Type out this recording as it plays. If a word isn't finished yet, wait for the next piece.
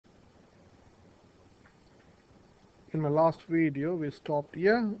In my last video, we stopped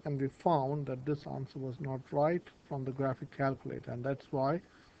here and we found that this answer was not right from the graphic calculator, and that's why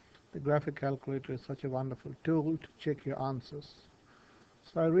the graphic calculator is such a wonderful tool to check your answers.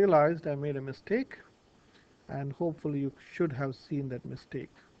 So I realized I made a mistake, and hopefully you should have seen that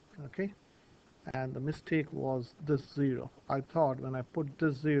mistake. Okay, and the mistake was this 0. I thought when I put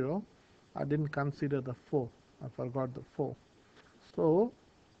this 0, I didn't consider the 4. I forgot the 4. So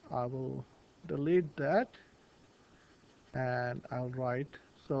I will delete that and I'll write,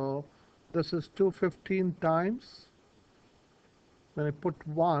 so this is 215 times, when I put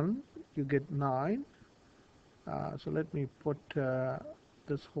 1 you get 9. So let me put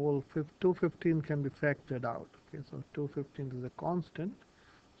this whole 215 can be factored out. Okay, so 215 is a constant,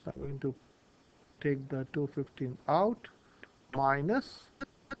 so I'm going to take the 215 out, minus,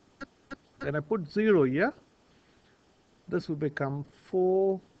 then I put 0 here, this will become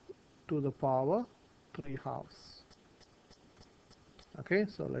 4 to the power 3 halves. Okay,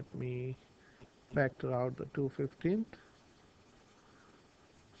 so let me factor out the 215th.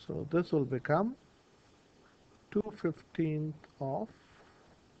 So this will become 2/15 of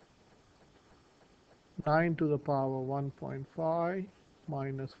 9 to the power 1.5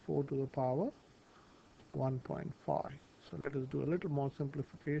 minus 4 to the power 1.5. So let us do a little more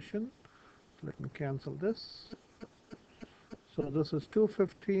simplification. Let me cancel this. So this is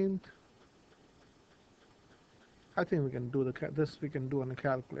 2/15. I think we can do this we can do on a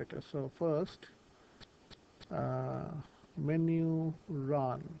calculator. So first, menu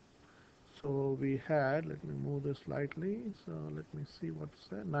run. So we had, let me move this slightly, so let me see what's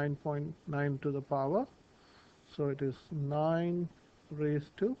there, 9.9 to the power, so it is 9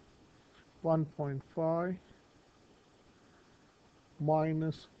 raised to 1.5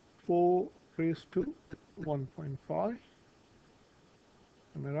 minus 4 raised to 1.5,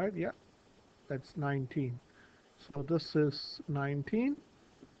 am I right? Yeah, that's 19. So this is 19,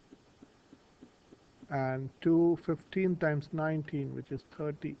 and 2/15 times 19, which is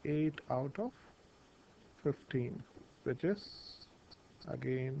 38 out of 15, which is,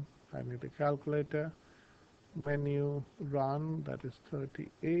 again I need a calculator, menu run, that is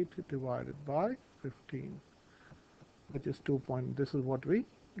 38 divided by 15, which is 2 point, this is what we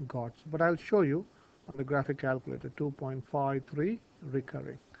got, but I'll show you on the graphic calculator, 2.53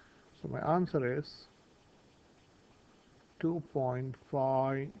 recurring. So my answer is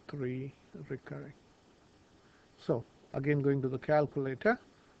 2.53 recurring. So again, going to the calculator,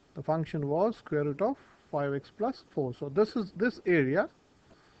 the function was square root of 5x plus 4. So this is this area.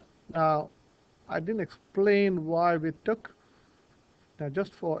 Now I didn't explain why we took, now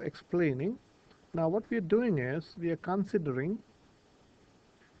just for explaining, now what we are doing is we are considering,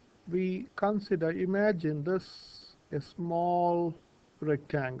 imagine this a small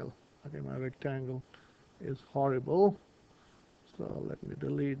rectangle. Okay, my rectangle is horrible, so let me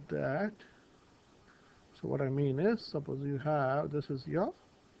delete that. So what I mean is, suppose you have, this is your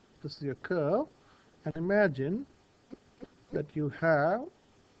curve, and imagine that you have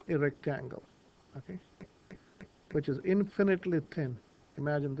a rectangle, okay, which is infinitely thin.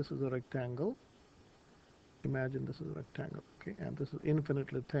 Imagine this is a rectangle. Imagine this is a rectangle, okay, and this is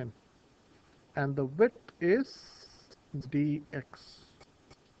infinitely thin, and the width is dx.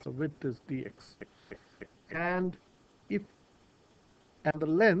 The width is dx, and the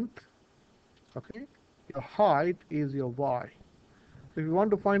length, okay, your height is your y. So if you want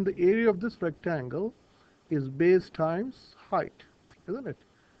to find the area of this rectangle, is base times height, isn't it?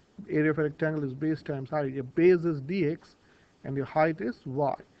 Area of a rectangle is base times height. Your base is dx and your height is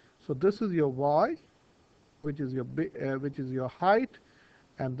y. So this is your y, which is your height,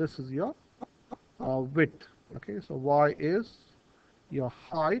 and this is your width. Okay, so y is your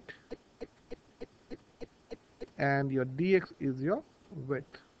height and your dx is your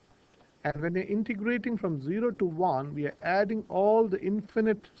width. And when you're integrating from 0 to 1, we are adding all the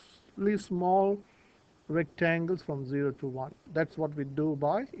infinitely small rectangles from 0 to 1. That's what we do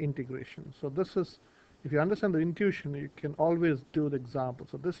by integration. So this is, if you understand the intuition, you can always do the example.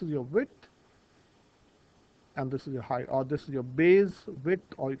 So this is your width and this is your height, or this is your base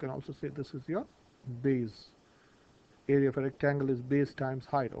width, or you can also say this is your base. Area of a rectangle is base times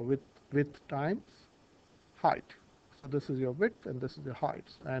height, or width times height. So this is your width and this is your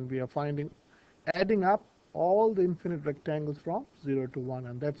height, and we are adding up all the infinite rectangles from 0 to 1,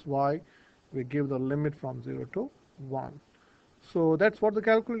 and that's why we give the limit from 0 to 1. So that's what the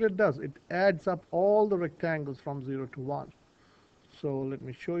calculator does. It adds up all the rectangles from 0 to 1. So let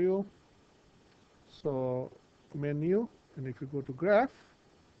me show you. So menu, and if you go to graph,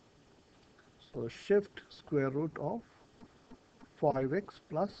 so shift square root of 5x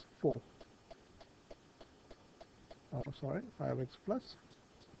plus 4. oh sorry, 5x plus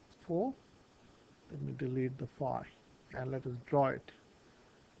 4. Let me delete the 5 and let us draw it.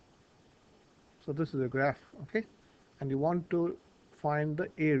 So this is a graph, okay, and you want to find the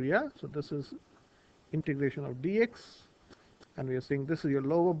area. So this is integration of dx, and we are saying this is your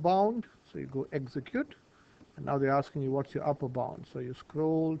lower bound, so you go execute, and now they're asking you what's your upper bound, so you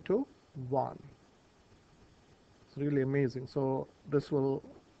scroll to 1. It's really amazing. So this will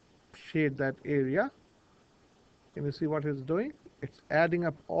shade that area. Can you see what it's doing? It's adding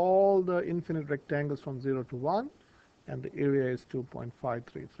up all the infinite rectangles from 0 to 1, and the area is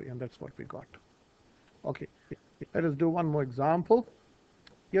 2.533, and that's what we got. Okay, let us do one more example.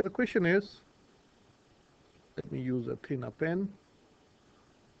 Here the question is, let me use a thinner pen.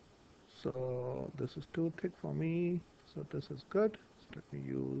 So this is too thick for me, so this is good. So let me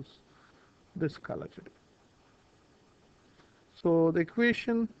use this color today. So the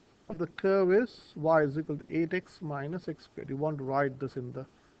equation of the curve is y is equal to 8x minus x squared. You want to write this in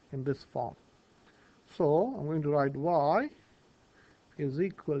this form. So I'm going to write y is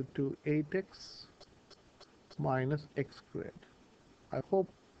equal to 8x minus x squared. I hope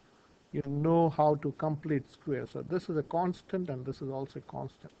you know how to complete squares. So this is a constant and this is also a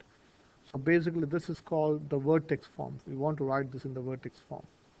constant. So basically this is called the vertex form. We want to write this in the vertex form.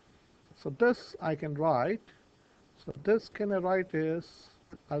 So this I can write. So this can I write is,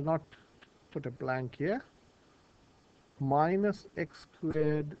 I'll not put a blank here, minus x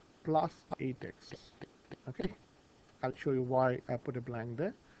squared plus 8x. Okay, I'll show you why I put a blank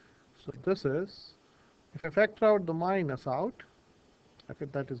there. So this is, if I factor out the minus out, okay,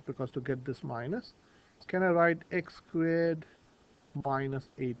 that is because to get this minus, can I write x squared minus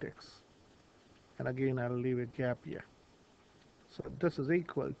 8x? And again I'll leave a gap here. So this is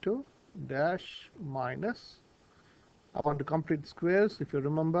equal to dash minus, I want to complete squares. If you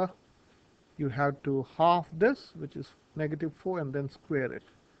remember, you have to half this, which is negative 4, and then square it.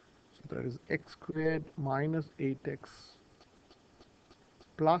 So that is x squared minus 8x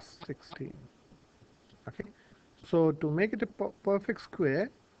plus 16. Okay, so to make it a perfect square,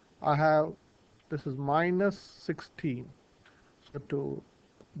 I have, this is minus 16. So to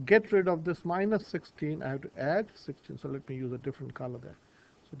get rid of this minus 16, I have to add 16. So let me use a different color there.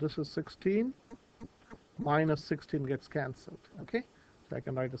 So this is 16, minus 16 gets cancelled. Okay, so I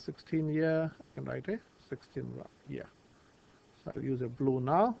can write a 16 here, I can write a 16 here. So I'll use a blue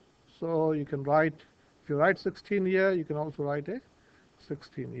now. So you can write, if you write 16 here, you can also write a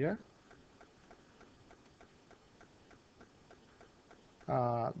 16 here.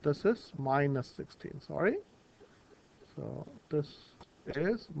 This is minus 16, sorry. So this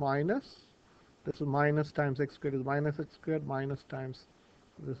is minus, this is minus times x squared is minus x squared, minus times,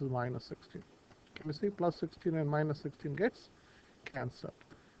 this is minus 16. Can you see plus 16 and minus 16 gets cancelled.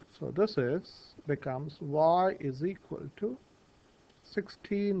 So this is, becomes y is equal to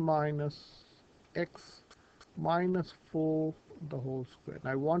 16 minus x minus 4 the whole square.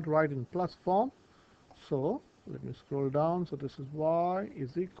 And I want to write in plus form, so let me scroll down. So this is y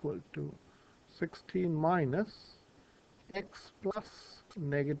is equal to 16 minus x plus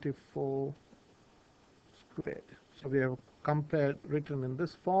negative 4 squared. So we have compared, written in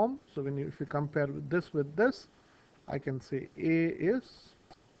this form. So when you, if you compare this with this, I can say a is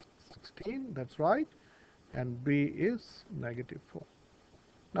 16, that's right, and b is negative 4.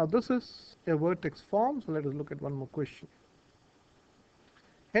 Now this is a vertex form, so let us look at one more question.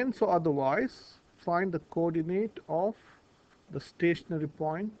 Hence or otherwise, find the coordinate of the stationary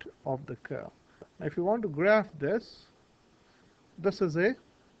point of the curve. Now if you want to graph this, this is a,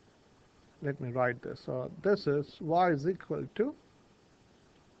 let me write this. So this is y is equal to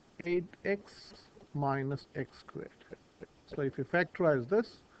 8x minus x squared. So if you factorize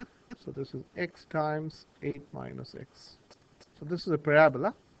this, so this is x times 8 minus x. So this is a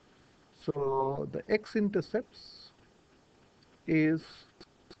parabola. So the x-intercepts is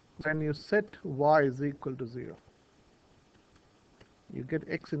when you set y is equal to 0. You get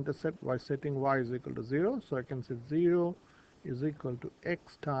x-intercept by setting y is equal to 0. So I can say 0 is equal to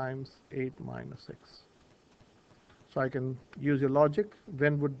x times 8 minus x. So I can use your logic.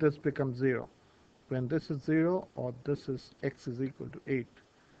 When would this become 0? When this is 0 or this is x is equal to 8.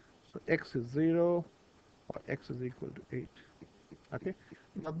 So x is 0 or x is equal to 8. Okay.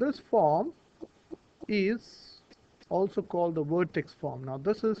 Now this form is also called the vertex form. Now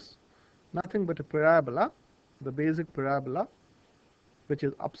this is nothing but a parabola, the basic parabola, which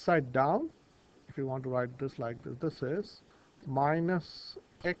is upside down. If you want to write this like this, this is minus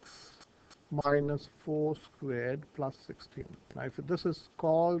x minus 4 squared plus 16. Now if this is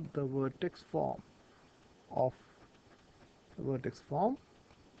called the vertex form of the vertex form,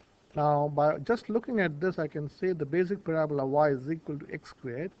 Now, by just looking at this, I can say the basic parabola y is equal to x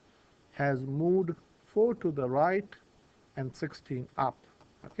squared has moved 4 to the right and 16 up.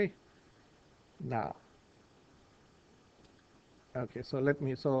 Okay. Now, okay, so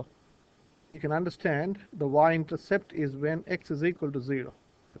you can understand the y-intercept is when x is equal to 0.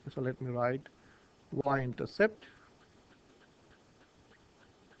 Okay, so let me write y-intercept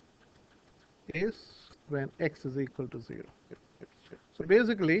is when x is equal to 0. So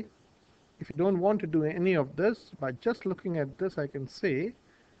basically, if you don't want to do any of this, by just looking at this, I can say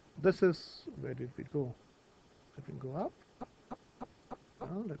this is, where did we go? Let me go up.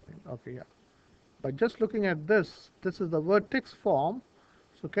 Oh, okay, yeah. By just looking at this, this is the vertex form.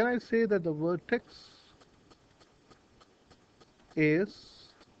 So can I say that the vertex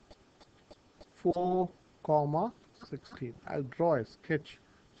is 4, 16. I'll draw a sketch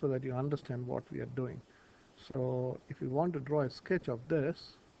so that you understand what we are doing. So if you want to draw a sketch of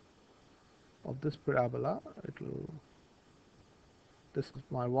this parabola, this is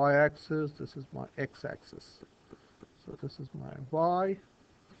my y-axis, this is my x-axis. So this is my y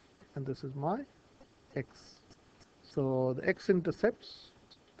and this is my x. So the x-intercepts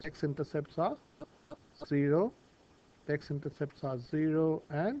are 0, the x-intercepts are 0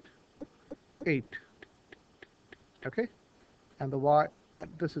 and 8. Okay, and the y,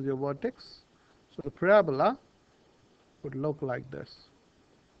 this is your vertex. So the parabola would look like this.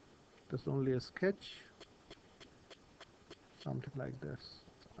 This is only a sketch, something like this.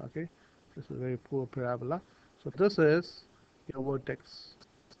 Okay, this is a very poor parabola. So this is your vertex.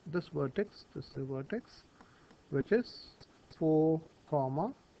 This is the vertex, which is 4,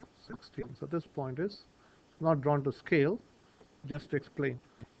 16. So this point is not drawn to scale, just to explain.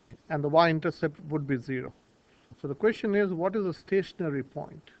 And the y-intercept would be 0. So the question is, what is a stationary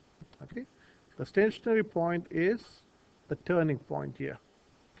point? Okay, the stationary point is the turning point here.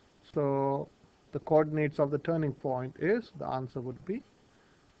 So the coordinates of the turning point is, the answer would be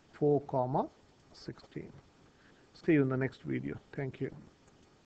 4, 16. See you in the next video. Thank you.